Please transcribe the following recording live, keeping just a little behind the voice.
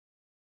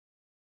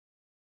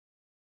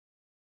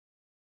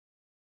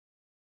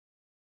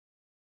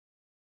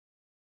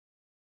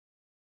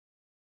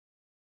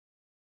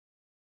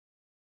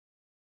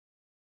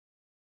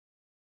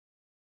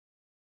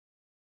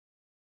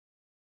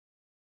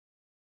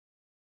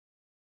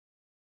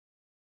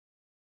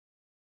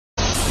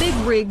Big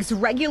rigs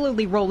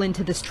regularly roll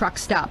into this truck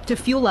stop to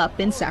fuel up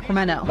in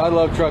Sacramento. I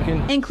love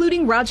trucking.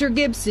 Including Roger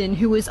Gibson,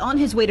 who is on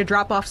his way to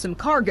drop off some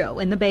cargo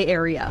in the Bay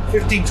Area.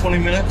 15, 20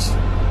 minutes.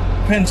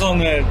 Depends on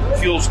the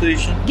fuel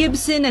station.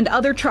 Gibson and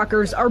other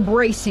truckers are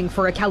bracing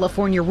for a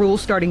California rule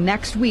starting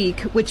next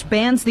week, which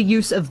bans the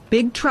use of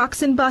big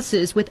trucks and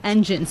buses with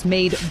engines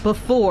made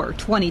before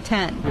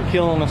 2010. You're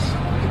killing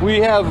us. We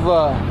have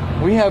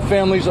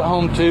families at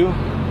home too.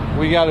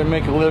 We got to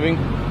make a living.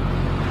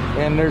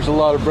 And there's a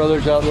lot of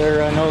brothers out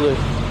there I know that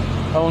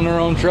own their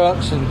own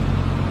trucks, and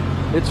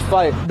it's a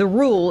fight. The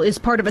rule is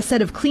part of a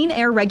set of clean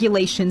air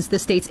regulations the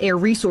state's Air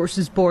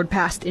Resources Board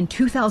passed in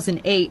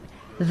 2008.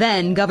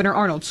 Then Governor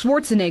Arnold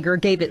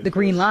Schwarzenegger gave it the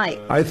green light.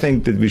 I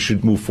think that we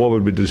should move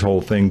forward with this whole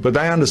thing, but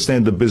I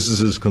understand the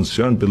business is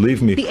concerned,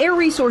 believe me. The Air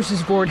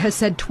Resources Board has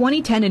said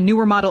 2010 and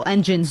newer model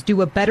engines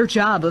do a better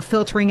job of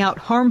filtering out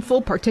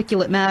harmful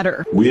particulate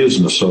matter. We as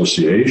an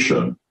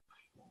association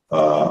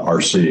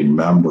are seeing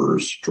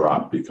members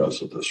drop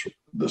because of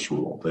this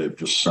rule. They've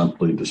just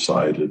simply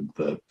decided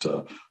that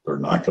they're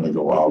not going to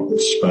go out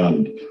and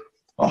spend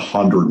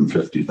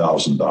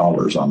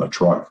 $150,000 on a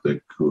truck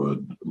that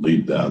could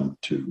lead them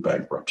to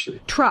bankruptcy.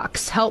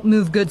 Trucks help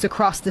move goods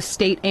across the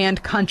state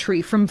and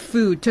country, from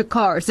food to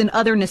cars and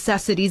other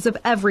necessities of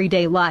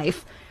everyday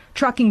life.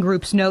 Trucking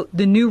groups note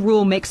the new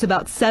rule makes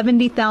about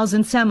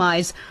 70,000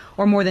 semis,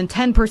 or more than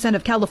 10%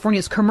 of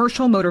California's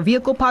commercial motor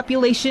vehicle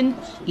population,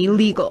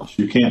 illegal.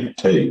 You can't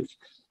take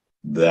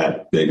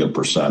that big a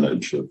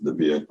percentage of the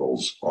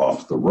vehicles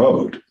off the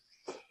road.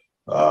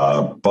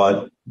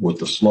 But with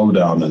the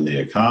slowdown in the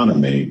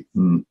economy,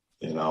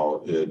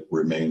 it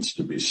remains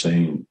to be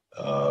seen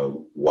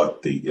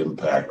what the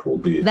impact will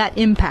be. That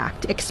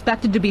impact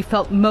expected to be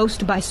felt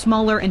most by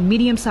smaller and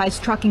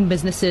medium-sized trucking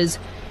businesses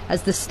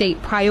as the state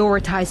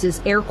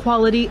prioritizes air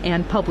quality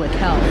and public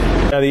health.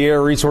 Now, the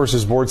Air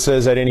Resources Board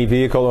says that any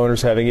vehicle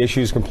owners having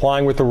issues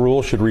complying with the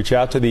rule should reach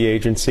out to the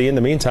agency. In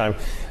the meantime,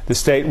 the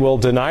state will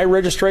deny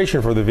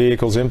registration for the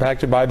vehicles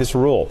impacted by this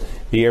rule.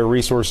 The Air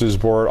Resources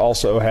Board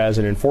also has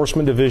an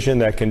enforcement division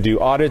that can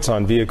do audits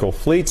on vehicle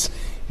fleets.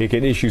 It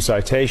can issue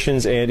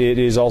citations, and it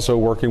is also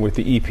working with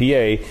the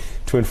EPA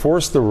to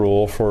enforce the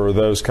rule for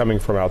those coming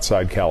from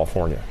outside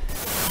California.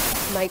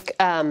 Mike,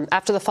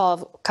 after the fall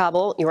of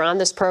Kabul, you were on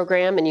this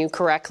program and you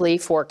correctly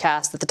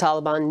forecast that the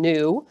Taliban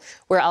knew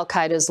where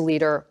al-Qaeda's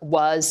leader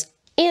was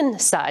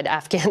inside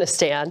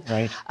Afghanistan.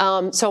 Right.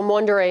 So I'm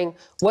wondering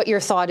what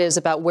your thought is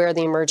about where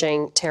the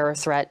emerging terror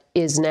threat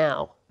is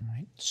now.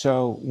 Right.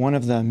 So one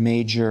of the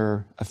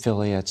major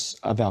affiliates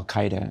of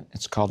al-Qaeda,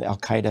 it's called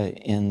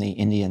al-Qaeda in the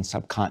Indian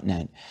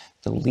subcontinent.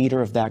 The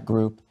leader of that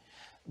group,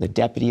 the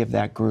deputy of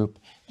that group,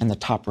 and the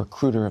top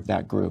recruiter of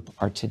that group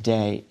are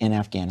today in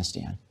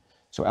Afghanistan.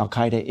 So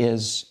al-Qaeda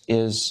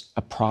is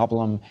a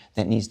problem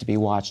that needs to be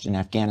watched in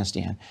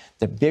Afghanistan.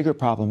 The bigger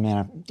problem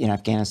in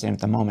Afghanistan at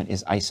the moment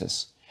is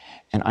ISIS.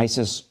 And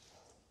ISIS,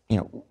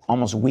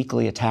 almost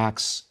weekly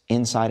attacks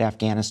inside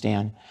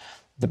Afghanistan.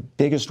 The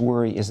biggest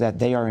worry is that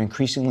they are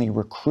increasingly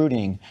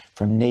recruiting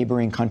from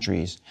neighboring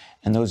countries.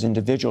 And those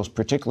individuals,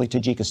 particularly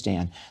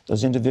Tajikistan,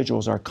 those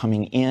individuals are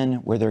coming in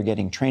where they're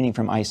getting training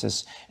from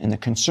ISIS. And the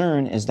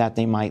concern is that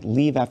they might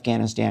leave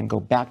Afghanistan, go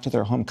back to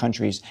their home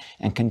countries,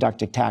 and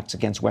conduct attacks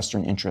against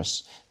Western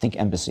interests. Think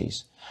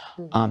embassies.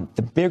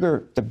 The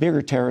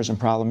bigger terrorism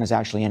problem is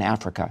actually in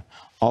Africa,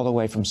 all the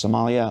way from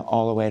Somalia,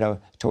 all the way to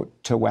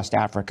West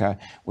Africa,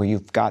 where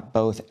you've got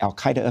both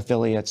al-Qaeda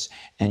affiliates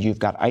and you've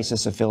got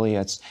ISIS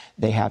affiliates.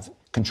 They have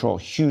control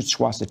huge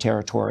swaths of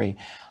territory.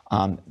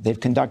 They've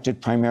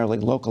conducted primarily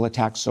local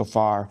attacks so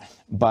far,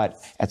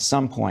 but at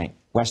some point,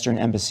 Western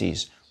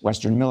embassies,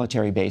 Western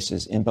military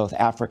bases in both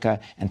Africa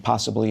and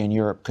possibly in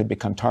Europe could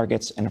become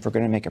targets. And if we're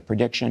going to make a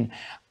prediction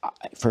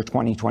for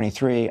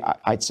 2023,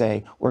 I'd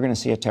say we're going to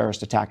see a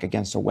terrorist attack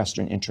against a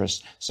Western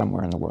interest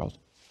somewhere in the world.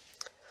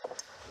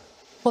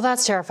 Well,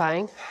 that's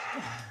terrifying.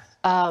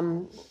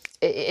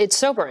 It's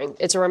sobering.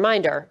 It's a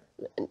reminder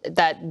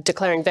that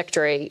declaring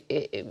victory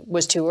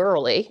was too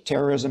early.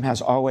 Terrorism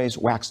has always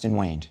waxed and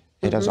waned.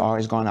 It has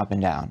always gone up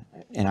and down.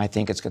 And I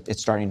think it's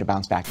starting to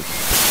bounce back.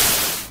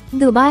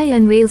 Dubai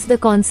unveils the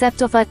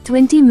concept of a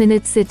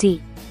 20-minute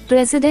city.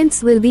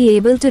 Residents will be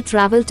able to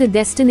travel to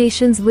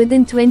destinations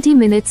within 20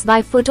 minutes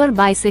by foot or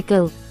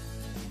bicycle.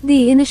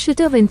 The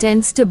initiative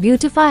intends to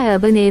beautify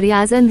urban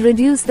areas and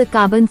reduce the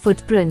carbon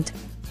footprint.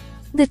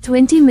 The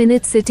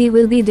 20-minute city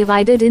will be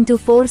divided into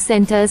 4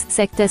 centers: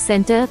 sector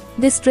center,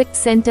 district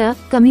center,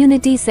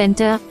 community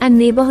center, and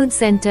neighborhood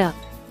center.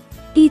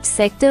 Each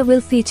sector will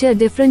feature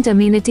different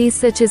amenities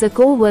such as a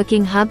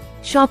co-working hub,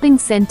 shopping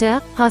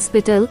center,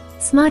 hospital,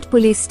 smart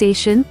police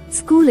station,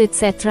 school,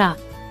 etc.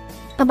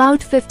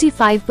 About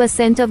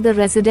 55% of the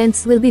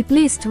residents will be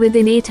placed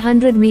within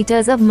 800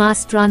 meters of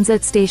mass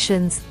transit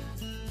stations.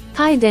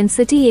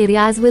 High-density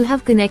areas will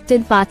have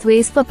connected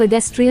pathways for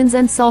pedestrians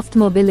and soft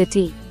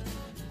mobility.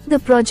 The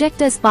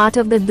project is part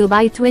of the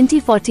Dubai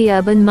 2040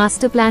 Urban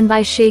Master Plan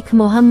by Sheikh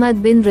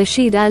Mohammed bin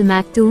Rashid Al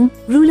Maktoum,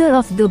 ruler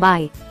of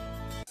Dubai.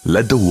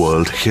 Let the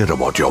world hear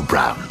about your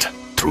brand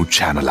through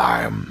Channel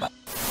IM.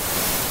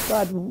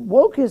 But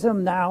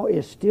wokeism now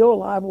is still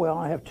alive. Well,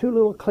 I have two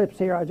little clips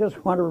here. I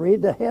just want to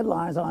read the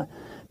headlines on it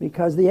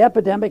because the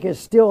epidemic is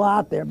still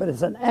out there, but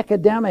it's an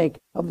epidemic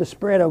of the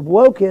spread of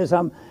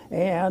wokeism.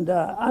 And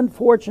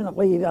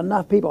unfortunately,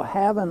 enough people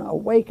haven't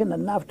awakened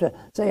enough to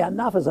say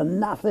enough is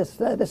enough.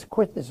 Let's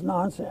quit this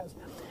nonsense.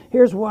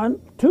 Here's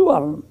two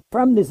of them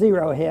from the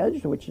Zero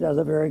Hedge, which does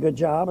a very good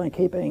job in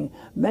keeping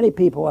many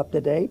people up to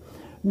date.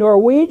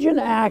 Norwegian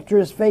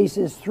actress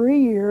faces 3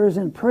 years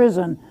in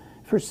prison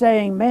for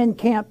saying men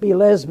can't be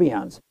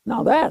lesbians.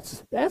 Now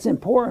that's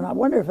important. I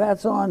wonder if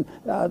that's on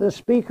the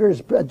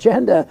speaker's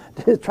agenda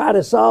to try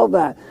to solve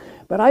that.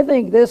 But I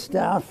think this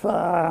stuff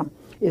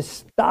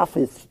is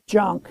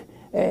junk,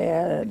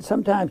 and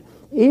sometimes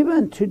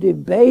even to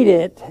debate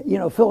it,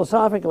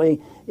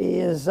 philosophically,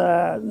 is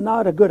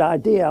not a good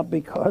idea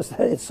because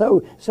it's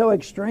so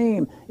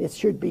extreme. It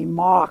should be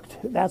mocked.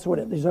 That's what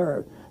it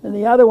deserves. And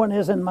the other one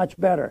isn't much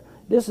better.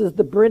 This is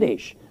the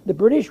British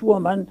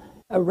woman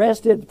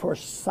arrested for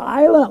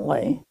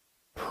silently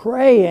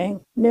praying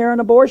near an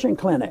abortion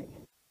clinic.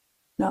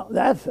 Now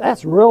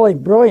that's really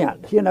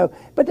brilliant,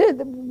 But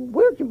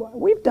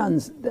we've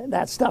done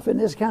that stuff in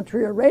this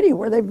country already,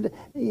 where they've,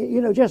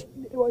 just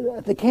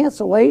the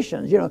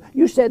cancellations.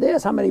 You said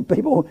this: how many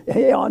people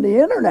on the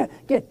internet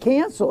get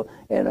canceled?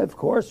 And of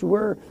course,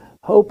 we're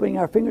hoping,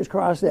 our fingers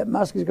crossed, that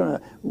Musk is going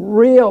to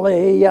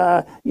really,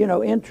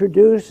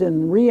 introduce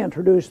and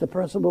reintroduce the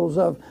principles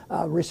of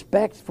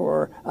respect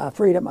for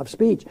freedom of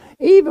speech.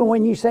 Even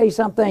when you say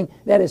something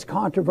that is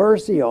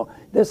controversial,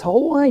 this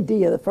whole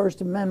idea of the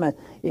First Amendment,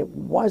 it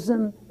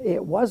wasn't made,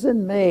 it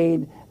wasn't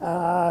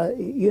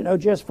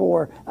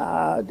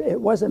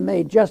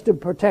made just to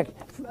protect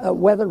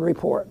weather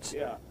reports.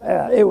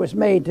 Yeah. It was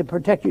made to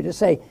protect you to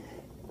say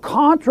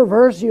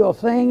controversial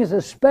things,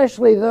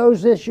 especially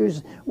those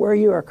issues where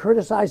you are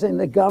criticizing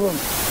the government.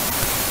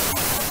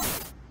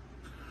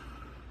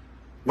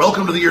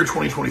 Welcome to the year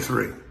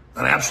 2023,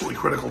 an absolutely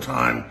critical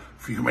time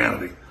for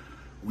humanity.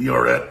 We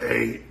are at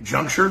a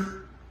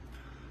juncture,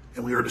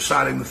 and we are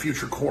deciding the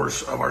future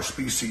course of our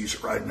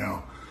species right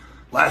now.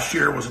 Last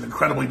year was an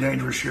incredibly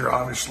dangerous year,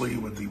 obviously,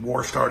 with the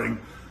war starting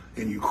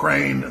in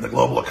Ukraine and the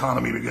global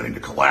economy beginning to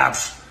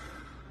collapse.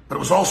 But it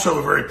was also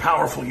a very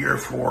powerful year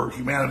for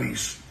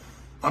humanity's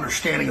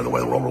understanding of the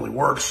way the world really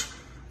works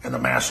and the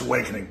mass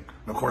awakening.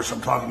 And of course,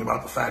 I'm talking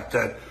about the fact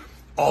that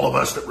all of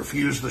us that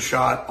refused the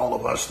shot, all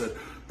of us that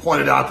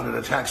pointed out that it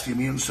attacks the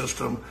immune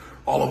system,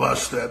 all of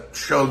us that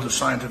showed the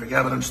scientific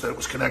evidence that it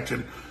was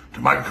connected to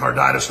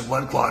myocarditis and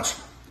blood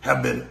clots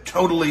have been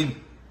totally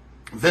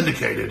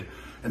vindicated.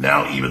 And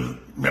now even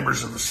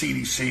members of the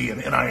CDC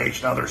and NIH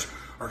and others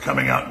are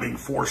coming out and being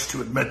forced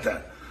to admit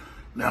that.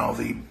 Now,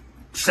 the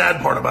sad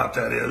part about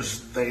that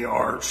is they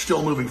are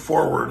still moving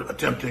forward,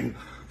 attempting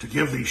to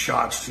give these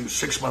shots to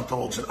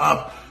 6-month-olds and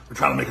up. They're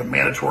trying to make them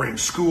mandatory in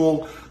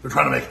school. They're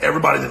trying to make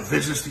everybody that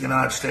visits the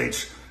United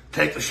States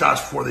take the shots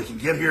before they can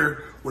get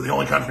here. We're the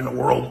only country in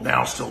the world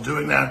now still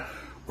doing that.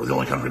 We're the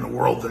only country in the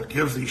world that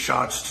gives these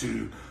shots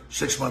to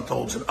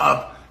 6-month-olds and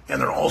up. And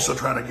they're also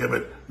trying to give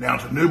it now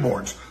to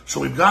newborns. So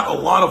we've got a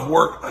lot of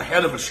work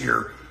ahead of us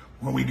here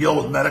when we deal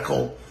with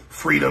medical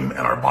freedom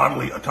and our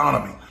bodily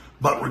autonomy.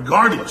 But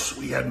regardless,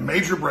 we had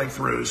major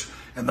breakthroughs,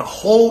 and the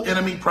whole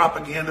enemy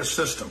propaganda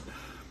system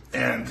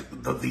and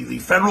the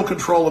federal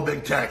control of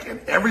big tech and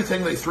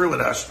everything they threw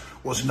at us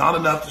was not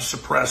enough to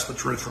suppress the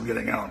truth from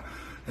getting out.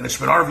 And it's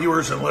been our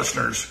viewers and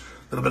listeners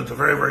that have been at the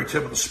very, very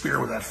tip of the spear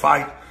with that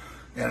fight.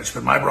 And it's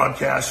been my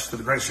broadcast, through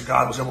the grace of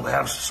God, was able to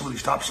have some of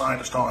these top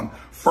scientists on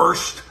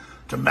first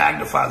to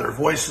magnify their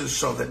voices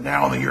so that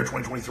now in the year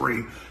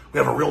 2023, we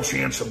have a real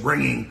chance of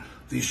bringing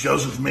these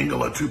Joseph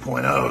Mengele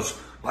 2.0s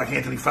like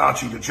Anthony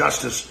Fauci to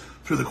justice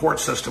through the court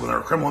system. And there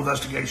are criminal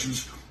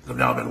investigations that have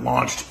now been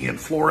launched in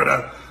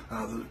Florida.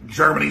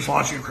 Germany's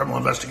launching a criminal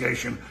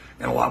investigation,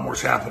 and a lot more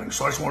is happening.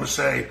 So I just want to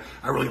say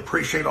I really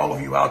appreciate all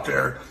of you out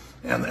there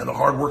and the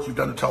hard work you've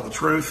done to tell the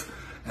truth.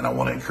 And I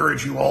want to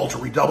encourage you all to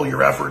redouble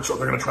your efforts, or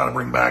they're going to try to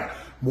bring back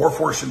more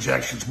forced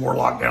injections, more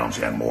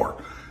lockdowns, and more.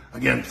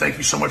 Again, thank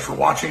you so much for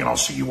watching, and I'll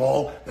see you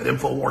all at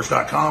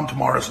Infowars.com.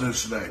 Tomorrow's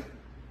News Today.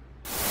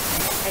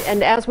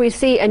 And as we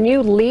see a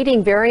new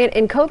leading variant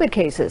in COVID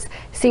cases,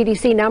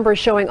 CDC numbers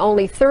showing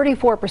only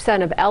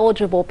 34% of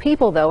eligible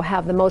people, though,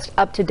 have the most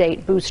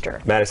up-to-date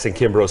booster. Madison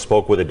Kimbrough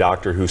spoke with a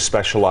doctor who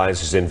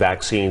specializes in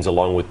vaccines,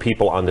 along with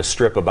people on the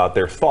Strip, about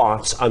their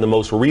thoughts on the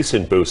most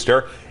recent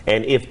booster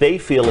and if they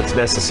feel it's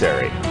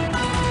necessary.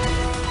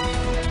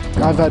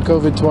 I've had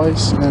COVID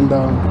twice, and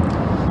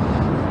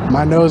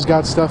my nose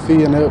got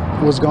stuffy, and it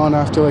was gone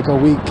after like a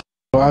week.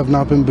 I've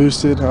not been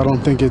boosted. I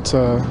don't think it's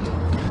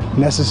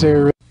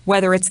necessary.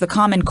 Whether it's the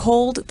common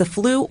cold, the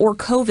flu, or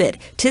COVID,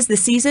 'tis the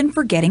season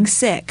for getting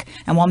sick.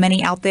 And while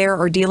many out there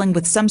are dealing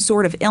with some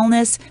sort of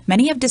illness,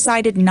 many have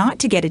decided not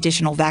to get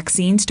additional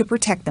vaccines to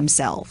protect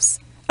themselves.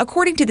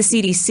 According to the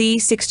CDC,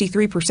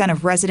 63%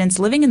 of residents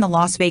living in the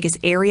Las Vegas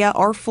area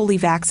are fully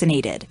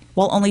vaccinated,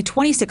 while only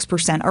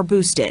 26% are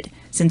boosted.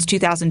 Since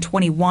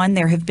 2021,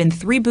 there have been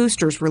 3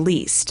 boosters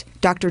released.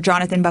 Dr.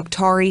 Jonathan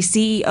Bakhtari,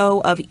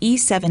 CEO of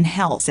E7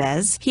 Health,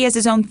 says he has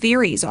his own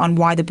theories on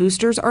why the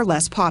boosters are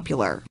less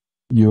popular.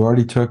 You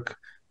already took,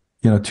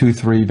 2,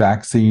 3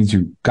 vaccines,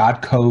 you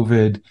got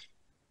COVID.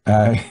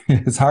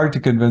 It's hard to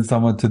convince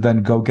someone to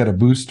then go get a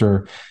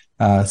booster,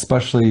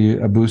 especially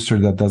a booster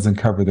that doesn't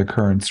cover the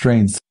current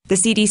strains. The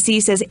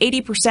CDC says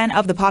 80%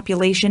 of the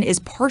population is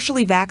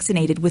partially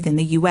vaccinated within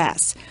the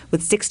U.S.,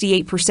 with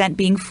 68%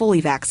 being fully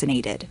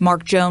vaccinated.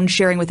 Mark Jones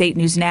sharing with 8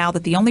 News Now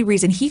that the only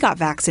reason he got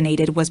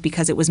vaccinated was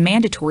because it was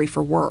mandatory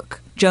for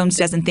work. Jones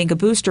doesn't think a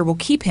booster will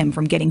keep him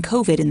from getting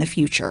COVID in the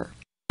future.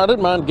 I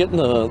didn't mind getting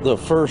the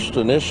first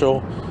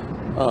initial.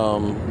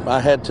 I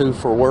had to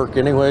for work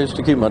anyways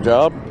to keep my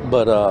job,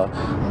 but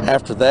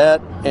after that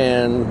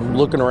and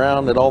looking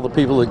around at all the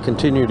people that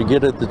continue to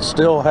get it that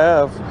still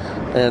have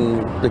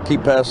and that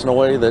keep passing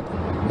away that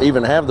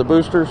even have the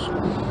boosters,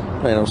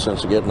 ain't no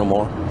sense of getting no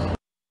more.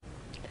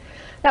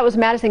 That was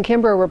Madison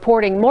Kimbrough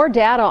reporting. More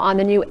data on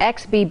the new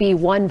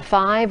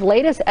XBB.1.5.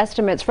 Latest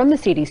estimates from the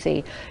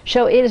CDC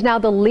show it is now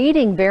the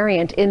leading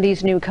variant in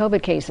these new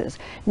COVID cases,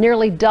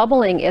 nearly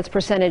doubling its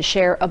percentage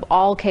share of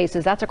all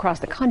cases. That's across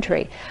the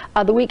country.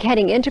 The week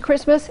heading into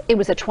Christmas, it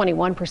was at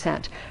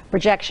 21%.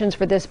 Projections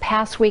for this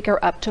past week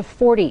are up to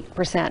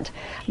 40%.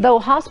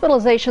 Though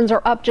hospitalizations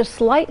are up just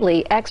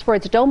slightly,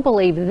 experts don't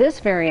believe this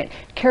variant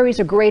carries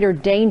a greater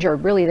danger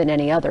really than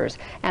any others,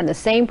 and the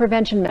same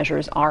prevention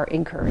measures are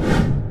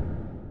encouraged.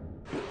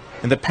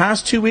 In the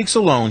past 2 weeks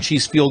alone,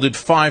 she's fielded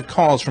 5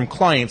 calls from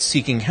clients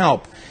seeking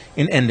help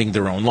in ending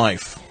their own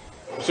life.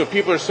 So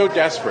people are so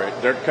desperate,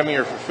 they're coming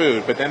here for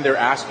food, but then they're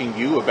asking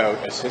you about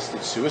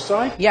assisted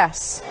suicide?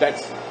 Yes.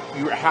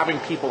 You're having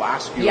people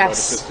ask you about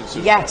assisted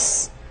suicide?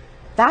 Yes.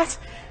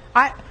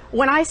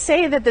 When I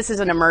say that this is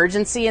an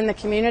emergency in the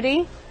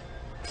community,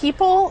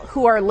 people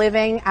who are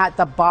living at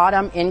the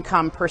bottom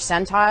income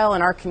percentile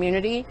in our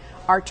community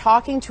are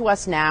talking to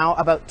us now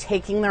about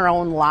taking their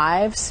own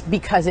lives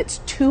because it's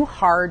too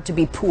hard to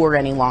be poor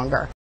any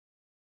longer.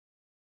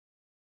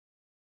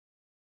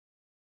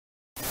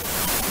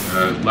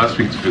 Last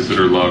week's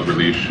visitor log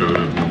release showed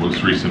a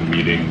most recent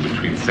meeting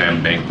between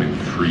Sam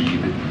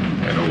Bankman-Fried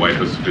and a White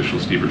House official,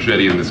 Steve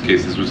Ricchetti. In this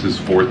case, this was his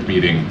 4th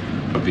meeting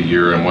of the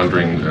year. I'm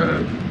wondering,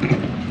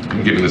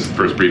 given this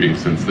first briefing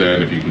since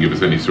then, if you can give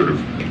us any sort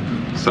of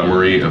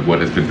summary of what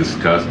has been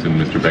discussed in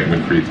Mr.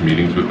 Bankman-Fried's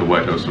meetings with the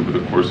White House over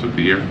the course of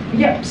the year?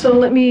 Yeah. So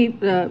let me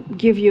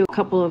give you a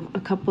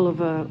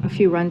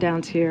few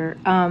rundowns here.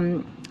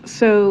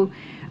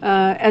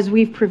 As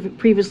we've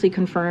previously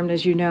confirmed,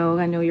 as you know,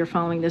 I know you're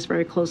following this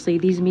very closely,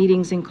 these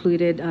meetings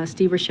included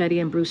Steve Ricchetti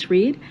and Bruce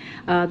Reed.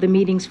 The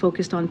meetings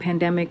focused on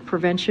pandemic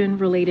prevention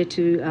related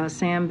to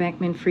Sam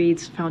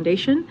Bankman-Fried's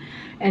foundation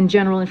and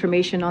general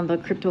information on the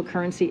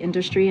cryptocurrency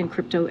industry and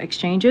crypto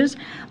exchanges.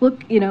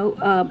 Look,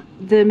 the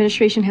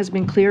administration has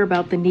been clear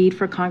about the need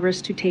for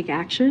Congress to take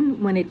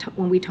action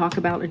when we talk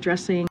about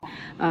addressing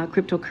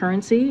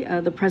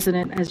cryptocurrency. The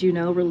president, as you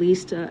know,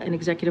 released an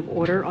executive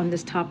order on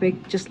this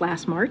topic just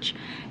last March.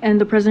 And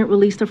the president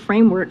released a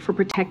framework for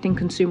protecting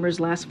consumers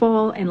last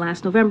fall, and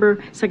last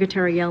November,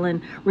 Secretary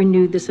Yellen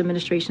renewed this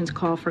administration's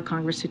call for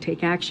Congress to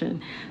take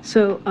action.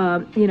 So,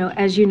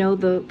 as you know,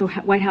 the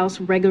White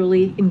House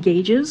regularly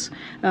engages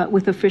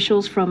with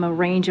officials from a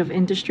range of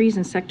industries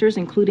and sectors,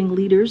 including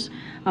leaders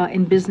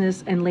in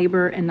business and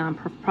labor and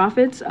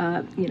nonprofits.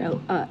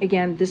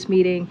 Again, this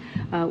meeting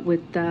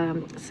with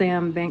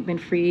Sam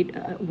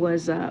Bankman-Fried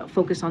was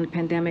focused on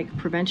pandemic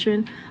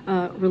prevention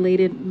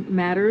related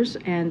matters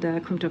and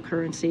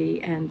cryptocurrency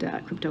and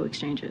crypto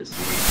exchanges.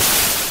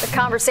 The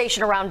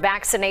conversation around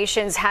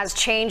vaccinations has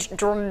changed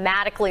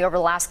dramatically over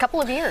the last couple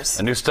of years.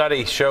 A new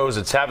study shows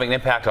it's having an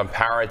impact on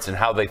parents and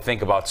how they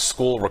think about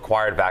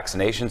school-required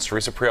vaccinations.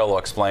 Teresa Priolo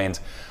explains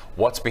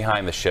what's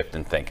behind the shift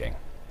in thinking.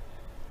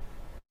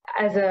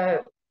 As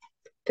a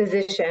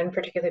physician,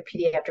 particularly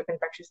pediatric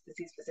infectious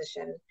disease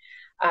physician,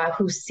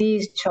 who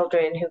sees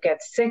children who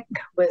get sick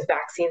with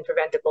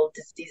vaccine-preventable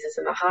diseases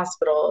in the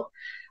hospital,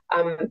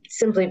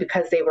 simply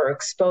because they were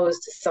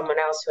exposed to someone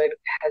else who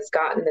has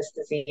gotten this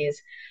disease,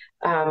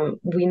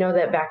 we know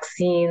that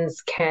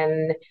vaccines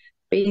can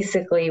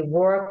basically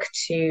work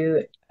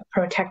to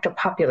protect a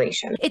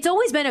population. It's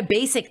always been a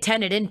basic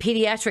tenet in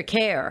pediatric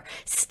care,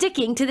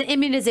 sticking to the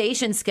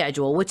immunization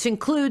schedule, which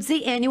includes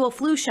the annual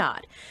flu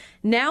shot.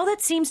 Now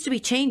that seems to be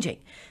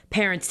changing.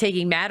 Parents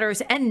taking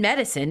matters and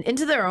medicine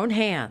into their own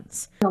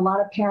hands. A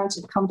lot of parents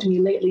have come to me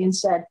lately and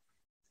said,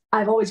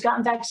 I've always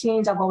gotten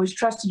vaccines, I've always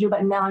trusted you,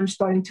 but now I'm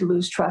starting to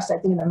lose trust, I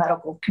think, in the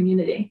medical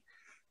community.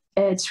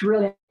 It's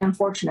really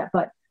unfortunate,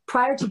 but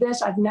prior to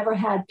this, I've never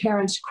had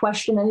parents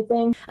question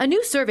anything. A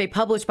new survey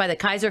published by the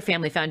Kaiser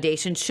Family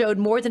Foundation showed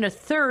more than a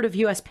third of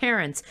U.S.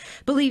 parents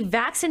believe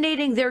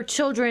vaccinating their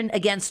children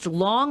against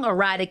long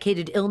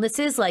eradicated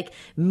illnesses like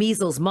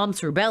measles,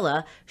 mumps,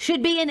 rubella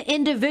should be an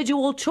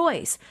individual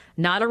choice,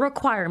 not a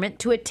requirement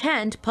to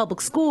attend public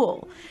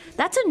school.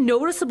 That's a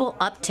noticeable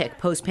uptick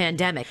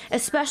post-pandemic,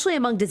 especially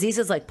among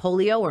diseases like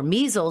polio or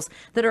measles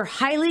that are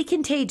highly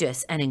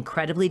contagious and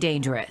incredibly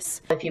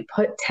dangerous. If you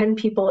put 10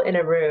 people in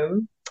a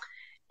room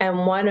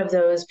and one of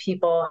those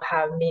people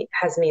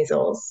has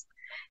measles,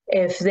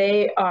 if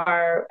they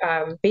are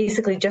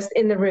basically just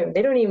in the room,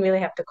 they don't even really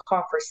have to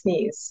cough or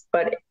sneeze,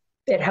 but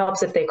it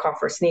helps if they cough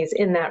or sneeze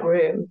in that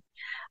room.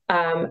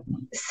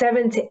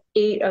 7 to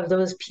 8 of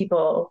those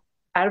people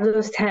out of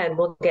those 10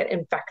 will get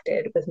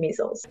infected with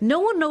measles. No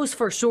one knows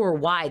for sure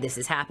why this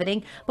is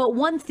happening, but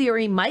one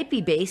theory might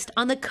be based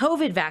on the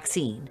COVID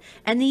vaccine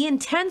and the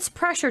intense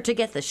pressure to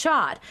get the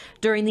shot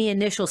during the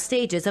initial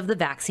stages of the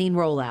vaccine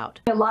rollout.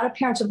 A lot of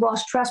parents have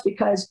lost trust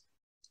because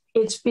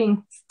it's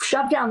being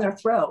shoved down their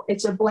throat.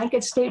 It's a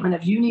blanket statement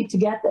of you need to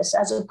get this,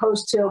 as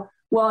opposed to,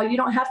 well, you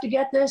don't have to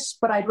get this,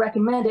 but I'd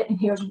recommend it, and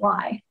here's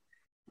why.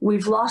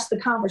 We've lost the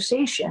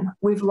conversation.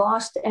 We've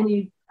lost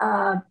any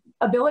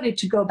ability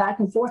to go back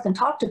and forth and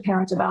talk to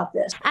parents about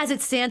this. As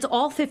it stands,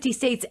 all 50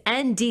 states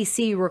and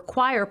D.C.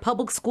 require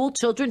public school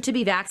children to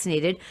be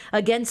vaccinated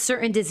against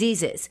certain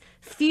diseases.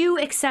 Few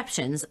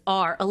exceptions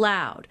are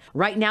allowed.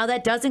 Right now,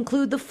 that does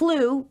include the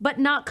flu, but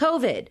not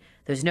COVID.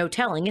 There's no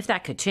telling if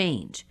that could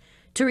change.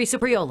 Teresa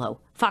Priolo,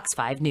 Fox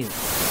 5 News.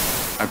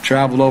 I've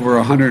traveled over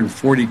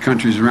 140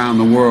 countries around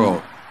the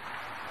world.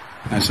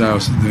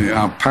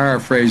 I'll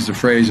paraphrase the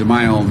phrase in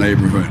my own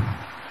neighborhood.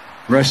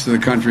 The rest of the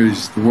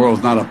countries, the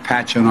world's not a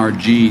patch on our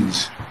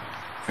genes.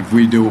 If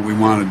we do what we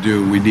want to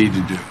do, we need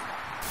to do.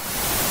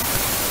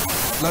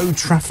 Low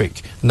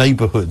traffic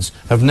neighbourhoods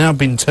have now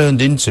been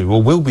turned into,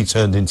 or will be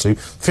turned into,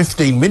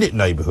 15-minute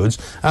neighbourhoods.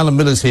 Alan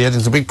Miller's here.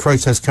 There's a big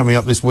protest coming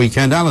up this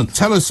weekend. Alan,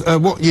 tell us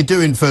what you're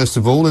doing first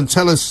of all, and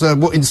tell us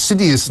what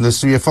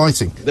insidiousness you're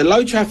fighting. The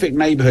low traffic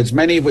neighbourhoods,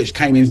 many of which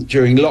came in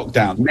during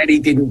lockdown, many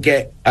didn't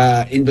get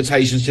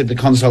invitations to the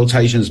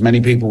consultations. Many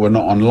people were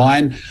not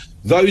online.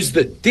 Those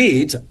that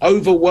did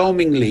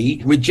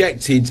overwhelmingly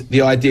rejected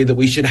the idea that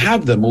we should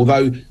have them,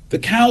 although the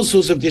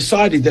councils have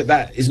decided that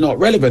that is not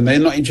relevant. They're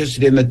not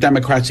interested in the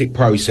democratic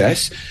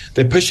process.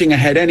 They're pushing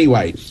ahead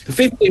anyway. The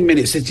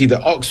 15-minute city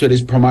that Oxford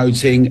is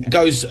promoting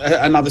goes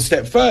another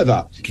step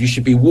further. You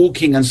should be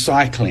walking and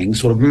cycling,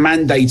 sort of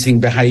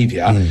mandating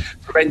behaviour,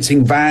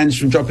 preventing vans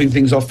from dropping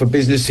things off for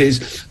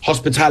businesses,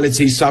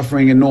 hospitality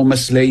suffering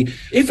enormously.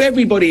 If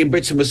everybody in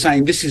Britain was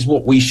saying this is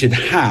what we should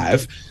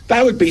have,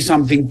 that would be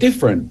something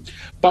different.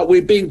 But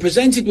we're being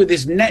presented with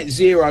this net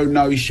zero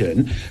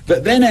notion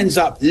that then ends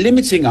up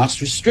limiting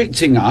us,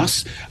 restricting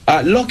us,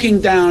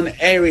 locking down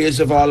areas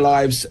of our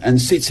lives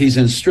and cities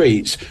and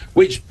streets,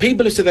 which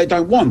people have said they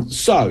don't want.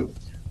 So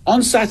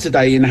on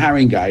Saturday in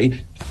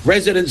Haringey,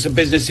 residents and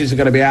businesses are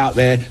going to be out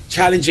there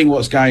challenging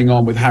what's going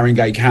on with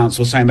Haringey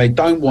Council, saying they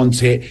don't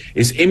want it,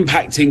 it's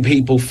impacting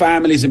people,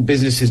 families and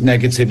businesses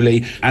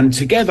negatively, and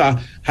together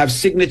have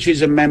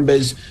signatories and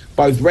members,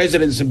 both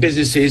residents and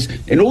businesses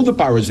in all the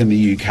boroughs in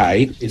the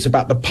UK. It's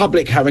about the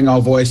public having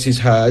our voices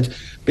heard,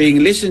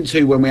 being listened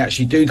to when we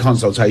actually do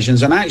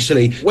consultations. And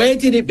actually, where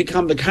did it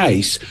become the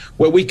case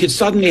where we could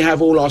suddenly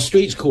have all our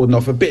streets cordoned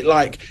off, a bit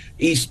like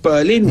East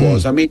Berlin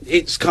was? I mean,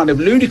 it's kind of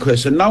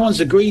ludicrous and no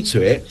one's agreed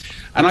to it.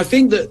 And I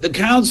think that the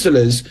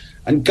councillors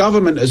and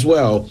government as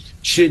well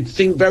should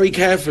think very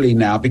carefully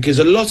now, because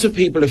a lot of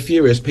people are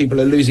furious. People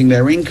are losing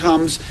their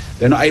incomes.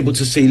 They're not able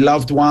to see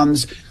loved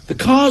ones. The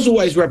car's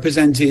always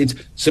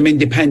represented some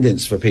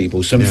independence for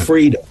people, some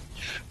freedom.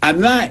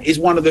 And that is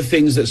one of the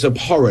things that's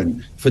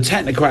abhorrent for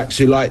technocrats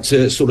who like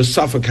to sort of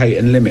suffocate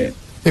and limit.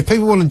 If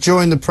people want to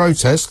join the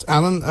protest,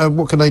 Alan,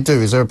 what can they do?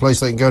 Is there a place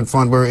they can go and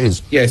find where it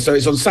is? Yeah, so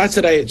it's on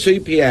Saturday at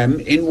 2 p.m.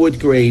 in Wood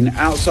Green,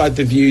 outside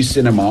the View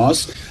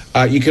cinemas.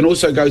 You can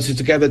also go to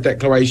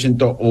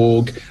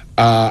togetherdeclaration.org,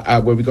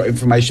 where we've got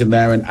information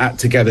there, and at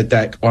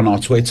TogetherDec on our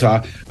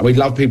Twitter. And we'd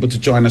love people to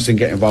join us and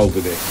get involved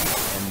with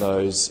it. And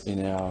those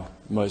in our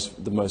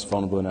the most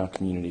vulnerable in our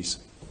communities.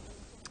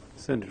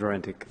 Senator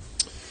Antic.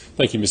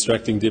 Thank you, Mr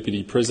Acting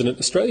Deputy President.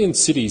 Australian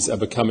cities are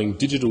becoming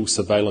digital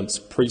surveillance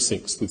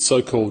precincts, with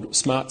so-called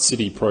smart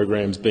city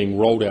programs being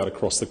rolled out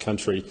across the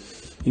country.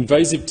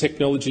 Invasive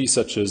technology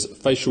such as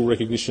facial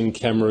recognition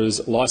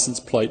cameras, licence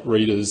plate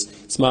readers,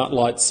 smart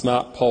lights,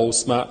 smart poles,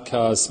 smart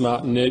cars,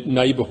 smart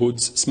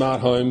neighbourhoods,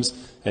 smart homes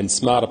and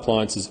smart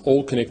appliances,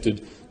 all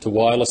connected to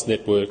wireless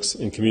networks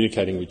and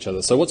communicating with each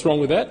other. So what's wrong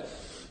with that?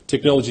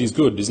 Technology is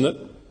good, isn't it?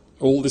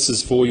 All this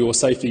is for your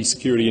safety,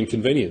 security and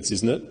convenience,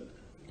 isn't it?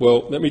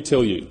 Well, let me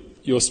tell you,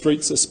 your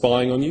streets are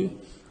spying on you,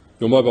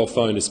 your mobile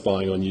phone is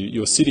spying on you,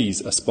 your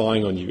cities are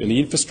spying on you, and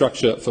the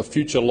infrastructure for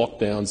future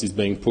lockdowns is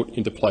being put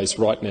into place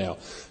right now.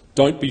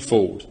 Don't be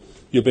fooled.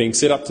 You're being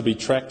set up to be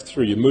tracked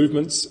through your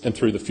movements and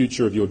through the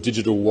future of your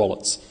digital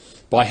wallets.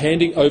 By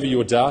handing over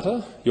your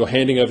data, you're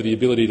handing over the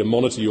ability to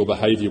monitor your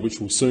behaviour,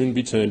 which will soon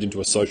be turned into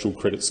a social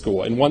credit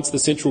score. And once the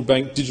central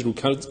bank digital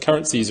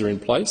currencies are in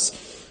place,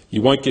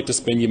 you won't get to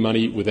spend your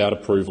money without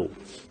approval.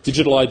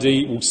 Digital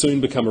ID will soon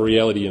become a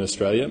reality in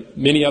Australia.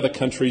 Many other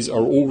countries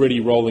are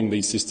already rolling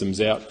these systems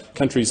out,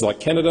 countries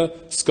like Canada,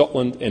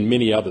 Scotland and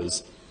many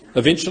others.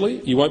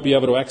 Eventually, you won't be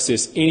able to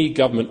access any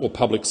government or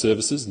public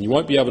services, and you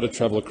won't be able to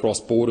travel across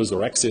borders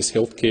or access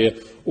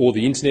healthcare or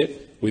the internet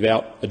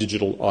without a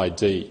digital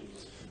ID.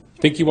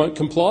 Think you won't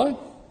comply?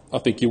 I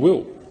think you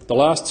will. The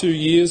last 2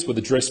 years were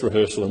the dress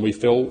rehearsal and we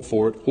fell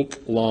for it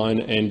hook, line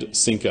and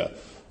sinker.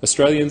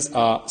 Australians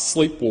are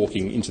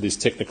sleepwalking into this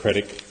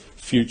technocratic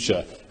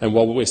future, and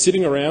while we're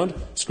sitting around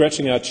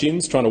scratching our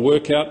chins trying to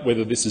work out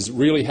whether this is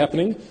really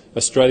happening,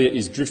 Australia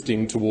is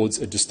drifting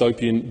towards a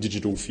dystopian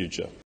digital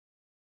future.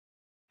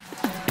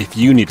 If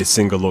you need a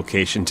single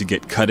location to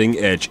get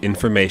cutting-edge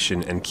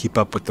information and keep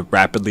up with the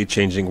rapidly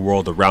changing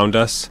world around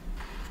us,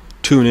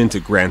 tune into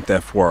Grand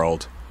Theft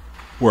World,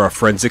 where a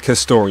forensic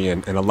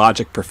historian and a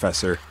logic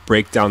professor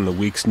break down the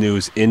week's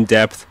news in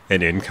depth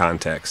and in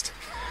context.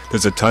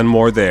 There's a ton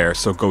more there,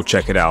 so go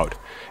check it out.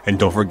 And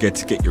don't forget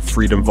to get your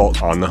Freedom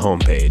Vault on the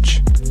homepage.